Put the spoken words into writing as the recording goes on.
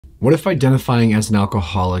What if identifying as an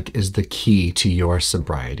alcoholic is the key to your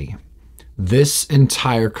sobriety? This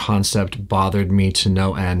entire concept bothered me to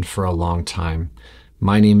no end for a long time.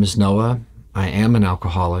 My name is Noah. I am an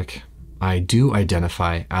alcoholic. I do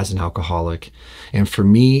identify as an alcoholic. And for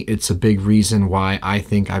me, it's a big reason why I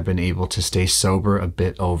think I've been able to stay sober a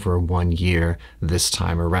bit over 1 year this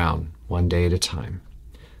time around, one day at a time.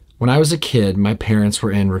 When I was a kid, my parents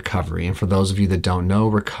were in recovery. And for those of you that don't know,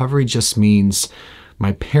 recovery just means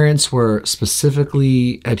my parents were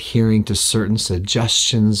specifically adhering to certain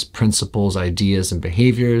suggestions, principles, ideas, and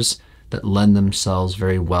behaviors that lend themselves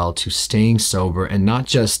very well to staying sober and not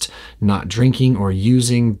just not drinking or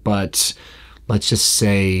using, but let's just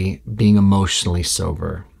say being emotionally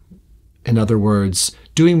sober. In other words,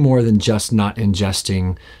 doing more than just not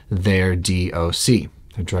ingesting their DOC,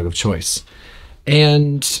 their drug of choice.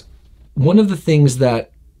 And one of the things that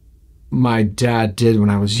my dad did when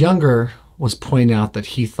I was younger was point out that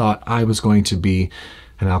he thought I was going to be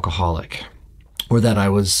an alcoholic, or that I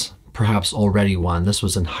was perhaps already one. This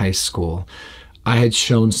was in high school. I had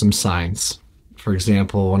shown some signs. For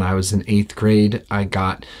example, when I was in 8th grade, I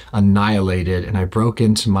got annihilated and I broke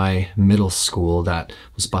into my middle school that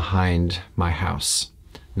was behind my house.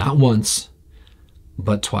 Not once,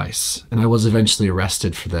 but twice. And I was eventually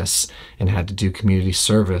arrested for this and had to do community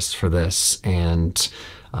service for this and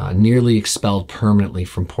nearly expelled permanently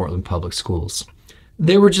from Portland Public Schools.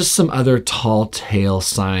 There were just some other tall tale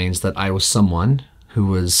signs that I was someone who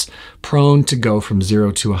was prone to go from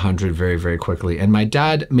 0 to 100 very, very quickly. And my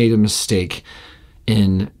dad made a mistake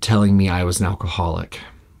in telling me I was an alcoholic,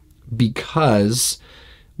 because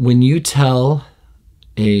when you tell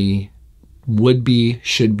a would-be,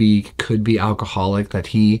 should-be, could-be alcoholic that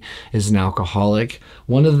he is an alcoholic,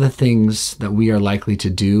 one of the things that we are likely to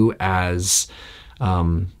do as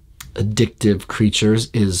addictive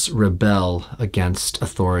creatures is rebel against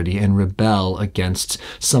authority and rebel against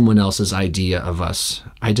someone else's idea of us.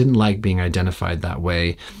 I didn't like being identified that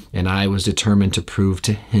way, and I was determined to prove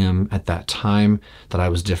to him at that time that I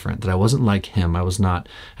was different, that I wasn't like him. I was not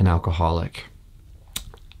an alcoholic.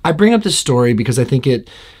 I bring up this story because I think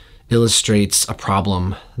it illustrates a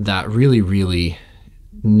problem that really, really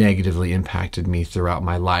negatively impacted me throughout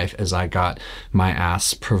my life as I got my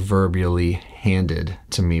ass proverbially handed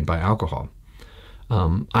to me by alcohol.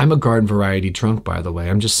 I'm a garden variety drunk, by the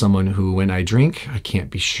way. I'm just someone who, when I drink, I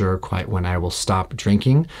can't be sure quite when I will stop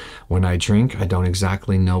drinking. When I drink, I don't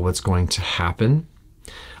exactly know what's going to happen.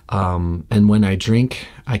 And when I drink,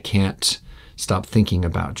 I can't stop thinking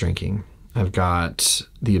about drinking. I've got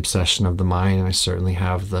the obsession of the mind, and I certainly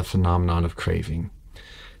have the phenomenon of craving.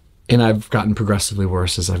 And I've gotten progressively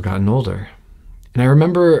worse as I've gotten older. And I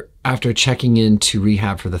remember after checking into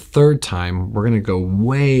rehab for the 3rd time, we're going to go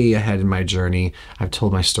way ahead in my journey. I've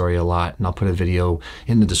told my story a lot, and I'll put a video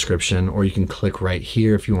in the description, or you can click right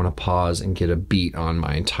here if you want to pause and get a beat on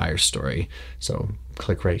my entire story. So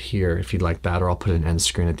click right here if you'd like that, or I'll put an end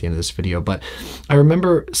screen at the end of this video. But I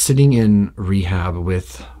remember sitting in rehab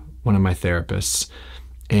with one of my therapists,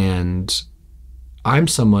 and I'm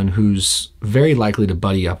someone who's very likely to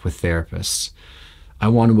buddy up with therapists. I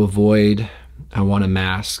want to avoid, I want to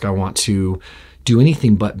mask, I want to do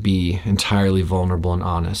anything but be entirely vulnerable and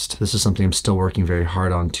honest. This is something I'm still working very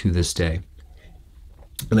hard on to this day.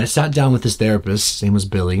 And I sat down with this therapist, his name was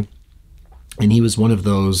Billy, and he was one of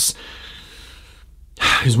those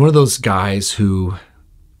guys who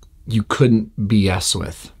you couldn't BS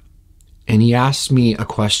with. And he asked me a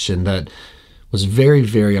question that was very,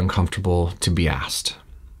 very uncomfortable to be asked.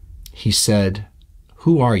 He said,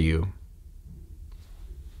 "Who are you?"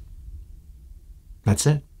 That's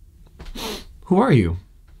it. Who are you?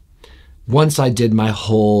 Once I did my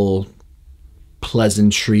whole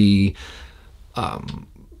pleasantry,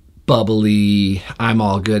 bubbly, I'm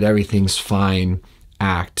all good, everything's fine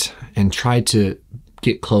act, and tried to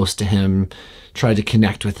get close to him, tried to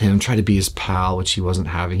connect with him, tried to be his pal, which he wasn't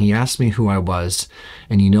having. He asked me who I was,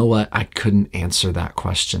 and you know what? I couldn't answer that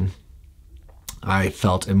question. I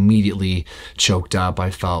felt immediately choked up. I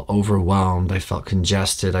felt overwhelmed. I felt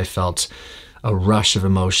congested. I felt a rush of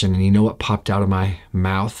emotion. And you know what popped out of my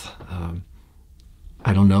mouth?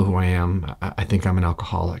 I don't know who I am. I think I'm an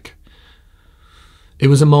alcoholic. It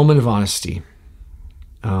was a moment of honesty.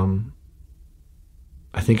 I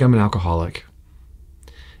think I'm an alcoholic.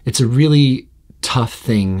 It's a really tough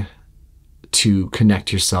thing to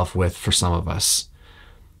connect yourself with for some of us.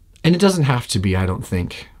 And it doesn't have to be, I don't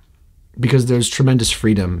think, because there's tremendous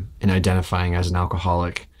freedom in identifying as an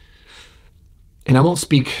alcoholic. And I won't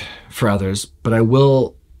speak for others, but I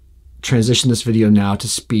will transition this video now to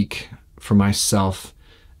speak for myself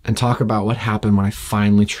and talk about what happened when I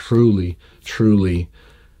finally truly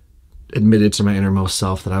admitted to my innermost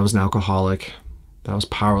self that I was an alcoholic, that I was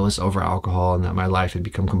powerless over alcohol, and that my life had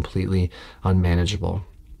become completely unmanageable.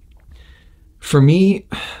 For me,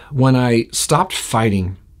 when I stopped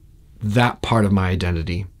fighting that part of my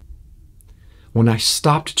identity, when I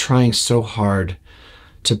stopped trying so hard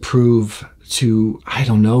to prove to I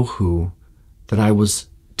don't know who that I was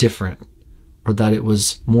different or that it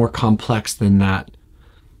was more complex than that,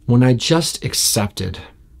 when I just accepted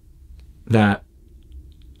that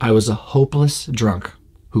I was a hopeless drunk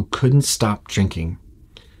who couldn't stop drinking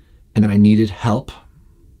and I needed help,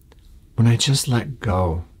 when I just let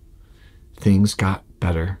go, things got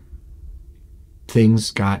better.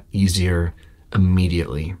 Things got easier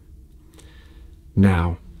immediately.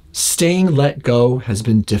 Now, staying let go has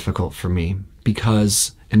been difficult for me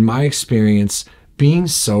because, in my experience, being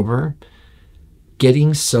sober,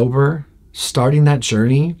 getting sober, starting that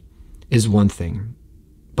journey is one thing.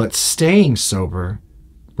 But staying sober,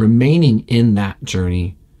 remaining in that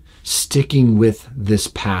journey, sticking with this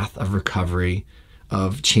path of recovery,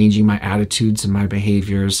 of changing my attitudes and my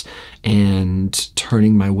behaviors and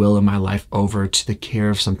turning my will and my life over to the care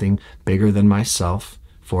of something bigger than myself.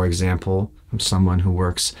 For example, I'm someone who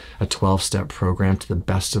works a 12-step program to the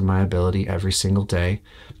best of my ability every single day.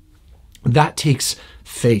 That takes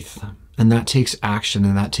faith, and that takes action,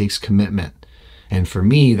 and that takes commitment. And for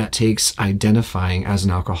me, that takes identifying as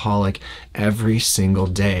an alcoholic every single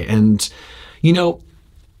day. And, you know,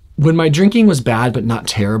 when my drinking was bad but not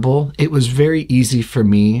terrible, it was very easy for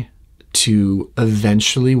me to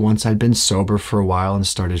eventually, once I'd been sober for a while and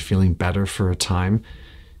started feeling better for a time,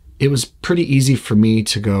 it was pretty easy for me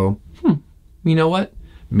to go, you know what?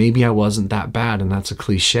 Maybe I wasn't that bad, and that's a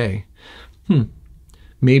cliche.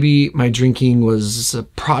 Maybe my drinking was a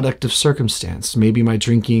product of circumstance. Maybe my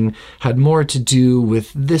drinking had more to do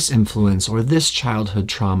with this influence or this childhood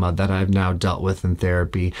trauma that I've now dealt with in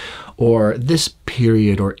therapy, or this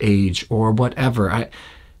period or age or whatever.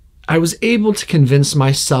 I was able to convince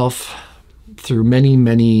myself through many,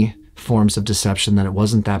 many forms of deception that it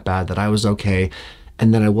wasn't that bad, that I was okay,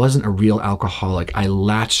 and that I wasn't a real alcoholic. I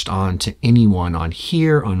latched on to anyone on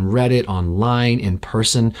here, on Reddit, online, in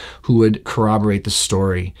person, who would corroborate the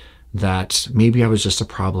story that maybe I was just a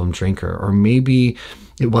problem drinker, or maybe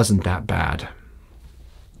it wasn't that bad.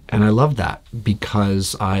 And I love that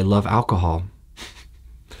because I love alcohol.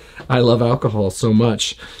 I love alcohol so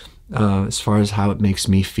much as far as how it makes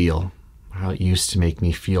me feel, how it used to make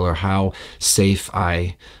me feel, or how safe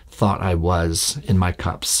I thought I was in my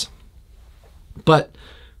cups. But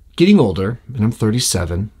getting older, and I'm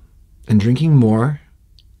 37, and drinking more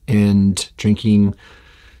and drinking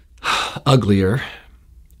uglier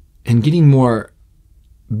and getting more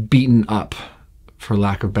beaten up, for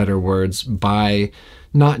lack of better words, by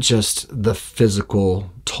not just the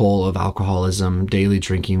physical toll of alcoholism, daily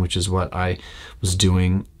drinking, which is what I was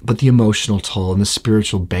doing, but the emotional toll and the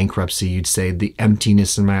spiritual bankruptcy, you'd say, the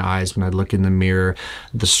emptiness in my eyes when I look in the mirror,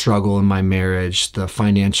 the struggle in my marriage, the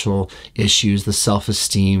financial issues, the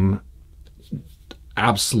self-esteem,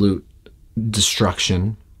 absolute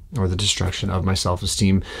destruction, or the destruction of my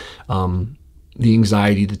self-esteem, the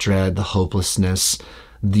anxiety, the dread, the hopelessness,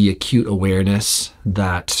 the acute awareness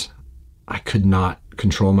that I could not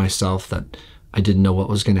control myself, that I didn't know what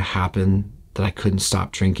was going to happen, that I couldn't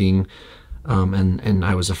stop drinking, and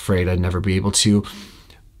I was afraid I'd never be able to.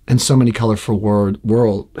 And so many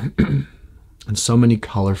colorful and so many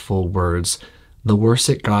colorful words. The worse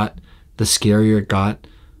it got, the scarier it got,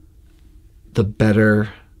 the better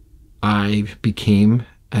I became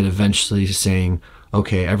at eventually saying,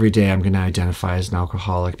 okay, every day I'm going to identify as an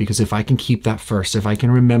alcoholic, because if I can keep that first, if I can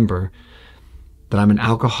remember that I'm an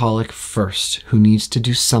alcoholic first who needs to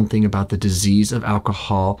do something about the disease of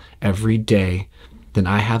alcohol every day, then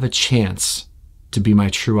I have a chance to be my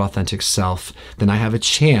true authentic self. Then I have a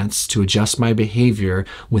chance to adjust my behavior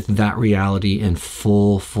with that reality in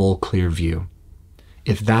full clear view.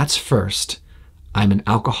 If that's first, I'm an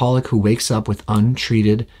alcoholic who wakes up with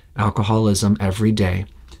untreated alcoholism every day.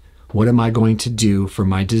 What am I going to do for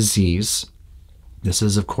my disease? This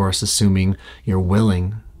is, of course, assuming you're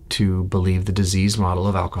willing to believe the disease model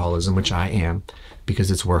of alcoholism, which I am,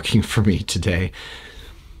 because it's working for me today.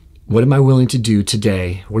 What am I willing to do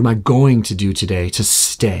today? What am I going to do today to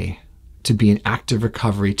stay, to be in active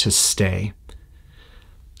recovery, to stay?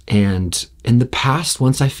 And in the past,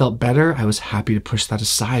 once I felt better, I was happy to push that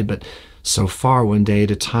aside. But so far, one day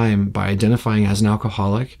at a time, by identifying as an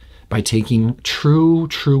alcoholic, by taking true,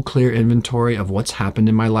 clear inventory of what's happened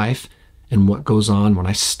in my life and what goes on when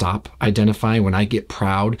I stop identifying, when I get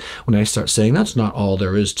proud, when I start saying, that's not all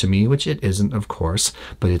there is to me, which it isn't, of course,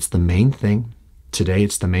 but it's the main thing. Today,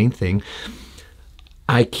 it's the main thing.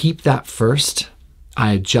 I keep that first.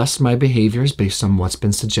 I adjust my behaviors based on what's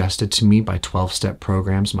been suggested to me by 12-step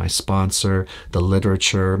programs, my sponsor, the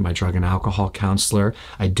literature, my drug and alcohol counselor.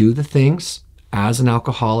 I do the things as an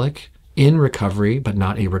alcoholic in recovery, but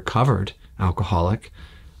not a recovered alcoholic.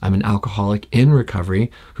 I'm an alcoholic in recovery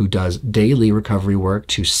who does daily recovery work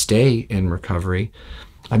to stay in recovery.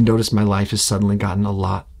 I've noticed my life has suddenly gotten a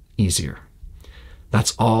lot easier.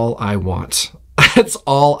 That's all I want. That's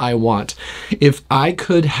all I want. If I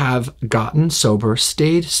could have gotten sober,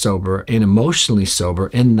 stayed sober, and emotionally sober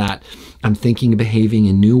in that I'm thinking and behaving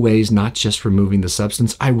in new ways, not just removing the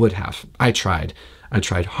substance, I would have. I tried. I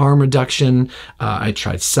tried harm reduction. I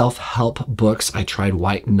tried self-help books. I tried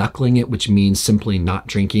white knuckling it, which means simply not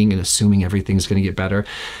drinking and assuming everything's going to get better.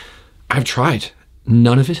 I've tried.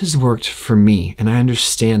 None of it has worked for me. And I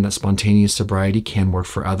understand that spontaneous sobriety can work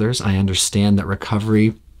for others. I understand that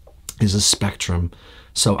recovery is a spectrum.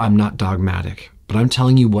 So I'm not dogmatic. But I'm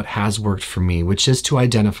telling you what has worked for me, which is to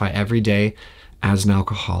identify every day as an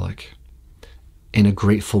alcoholic. And a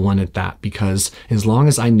grateful one at that, because as long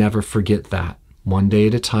as I never forget that, one day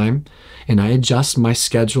at a time, and I adjust my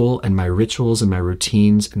schedule and my rituals and my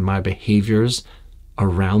routines and my behaviors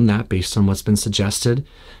around that based on what's been suggested,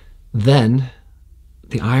 then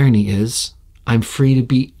the irony is I'm free to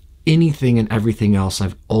be anything and everything else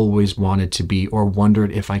I've always wanted to be or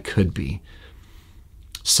wondered if I could be.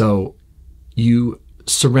 So you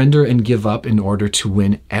surrender and give up in order to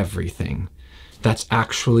win everything. That's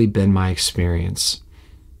actually been my experience.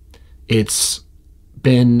 It's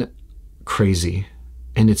been crazy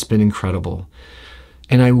and it's been incredible.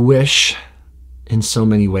 And I wish, in so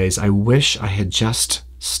many ways, I wish I had just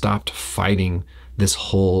stopped fighting this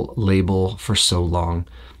whole label for so long.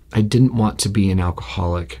 I didn't want to be an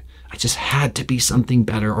alcoholic. I just had to be something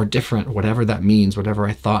better or different, whatever that means, whatever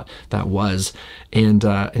I thought that was. And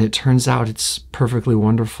it turns out it's perfectly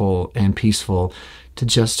wonderful and peaceful to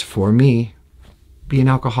just, for me, be an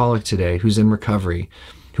alcoholic today who's in recovery,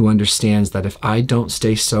 who understands that if I don't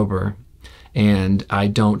stay sober and I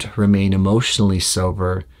don't remain emotionally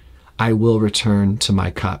sober, I will return to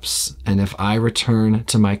my cups. And if I return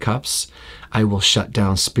to my cups, I will shut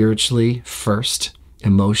down spiritually first,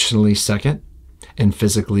 emotionally second, and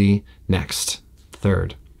physically next,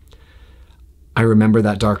 third. I remember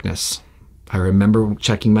that darkness. I remember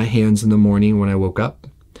checking my hands in the morning when I woke up.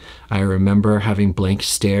 I remember having blank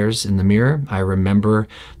stares in the mirror. I remember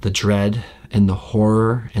the dread and the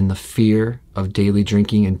horror and the fear of daily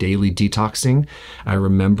drinking and daily detoxing. I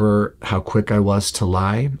remember how quick I was to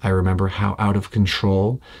lie. I remember how out of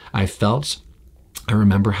control I felt. I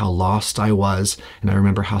remember how lost I was, and I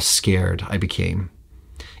remember how scared I became.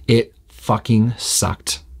 It fucking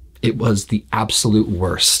sucked. It was the absolute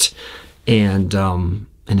worst. And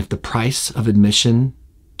if the price of admission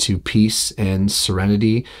to peace and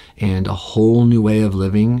serenity and a whole new way of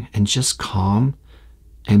living and just calm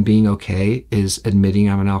and being okay is admitting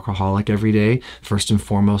I'm an alcoholic every day, first and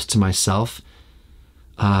foremost to myself,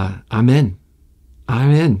 I'm in.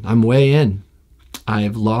 I'm way in.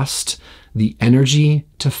 I've lost the energy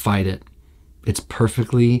to fight it. It's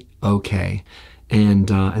perfectly okay. And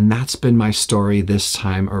that's been my story this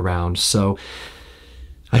time around. So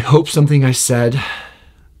I hope something I said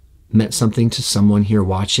meant something to someone here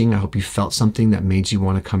watching. I hope you felt something that made you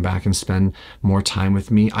want to come back and spend more time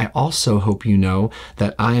with me. I also hope you know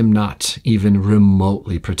that I am not even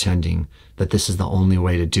remotely pretending that this is the only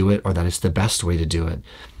way to do it or that it's the best way to do it.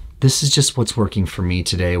 This is just what's working for me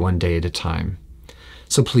today, one day at a time.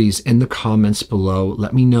 So please, in the comments below,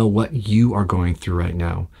 let me know what you are going through right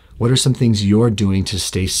now. What are some things you're doing to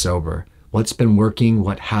stay sober? What's been working?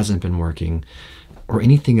 What hasn't been working? Or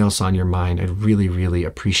anything else on your mind, I'd really, really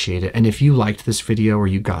appreciate it. And if you liked this video or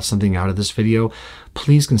you got something out of this video,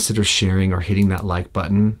 please consider sharing or hitting that like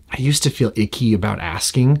button. I used to feel icky about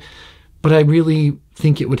asking, but I really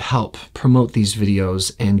think it would help promote these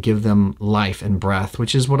videos and give them life and breath,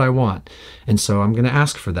 which is what I want. And so I'm going to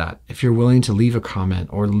ask for that. If you're willing to leave a comment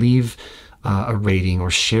or leave a rating or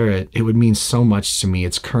share it, it would mean so much to me.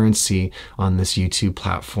 It's currency on this YouTube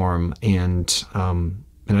platform, and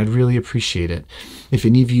I'd really appreciate it. If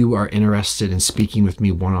any of you are interested in speaking with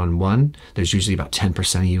me one-on-one, there's usually about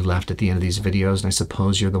 10% of you left at the end of these videos, and I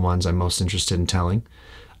suppose you're the ones I'm most interested in telling.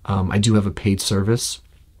 I do have a paid service.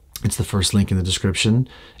 It's the first link in the description.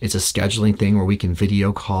 It's a scheduling thing where we can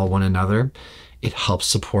video call one another. It helps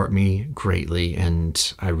support me greatly,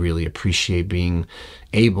 and I really appreciate being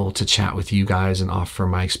able to chat with you guys and offer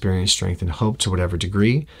my experience, strength, and hope to whatever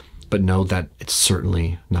degree. but know that it's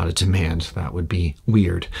certainly not a demand. That would be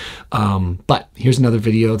weird. But here's another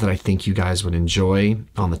video that I think you guys would enjoy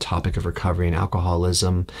on the topic of recovery and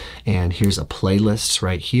alcoholism. And here's a playlist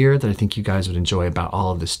right here that I think you guys would enjoy about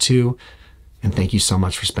all of this too. And thank you so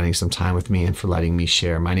much for spending some time with me and for letting me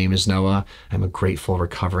share. My name is Noah. I'm a grateful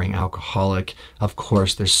recovering alcoholic. Of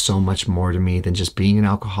course, there's so much more to me than just being an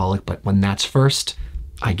alcoholic, but when that's first,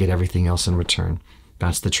 I get everything else in return.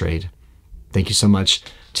 That's the trade. Thank you so much.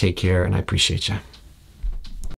 Take care, and I appreciate you.